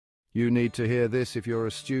You need to hear this if you're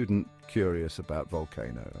a student curious about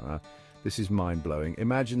volcano. This is mind-blowing.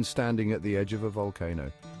 Imagine standing at the edge of a volcano.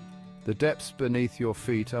 The depths beneath your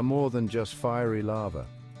feet are more than just fiery lava.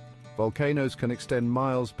 Volcanoes can extend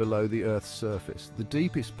miles below the Earth's surface. The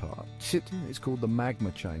deepest part is called the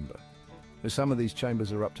magma chamber. Some of these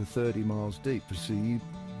chambers are up to 30 miles deep,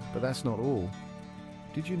 but that's not all.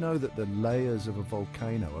 Did you know that the layers of a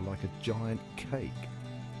volcano are like a giant cake?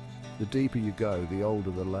 The deeper you go, the older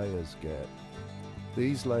the layers get.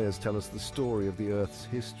 These layers tell us the story of the Earth's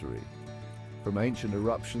history, from ancient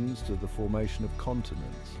eruptions to the formation of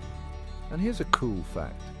continents. And here's a cool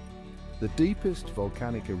fact. The deepest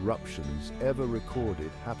volcanic eruptions ever recorded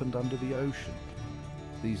happened under the ocean.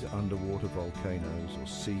 These underwater volcanoes or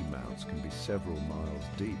seamounts can be several miles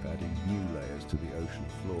deep, adding new layers to the ocean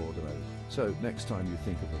floor. So next time you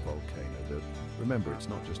think of a volcano, remember it's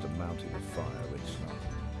not just a mountain of fire,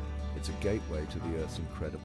 it's a gateway to the Earth's incredible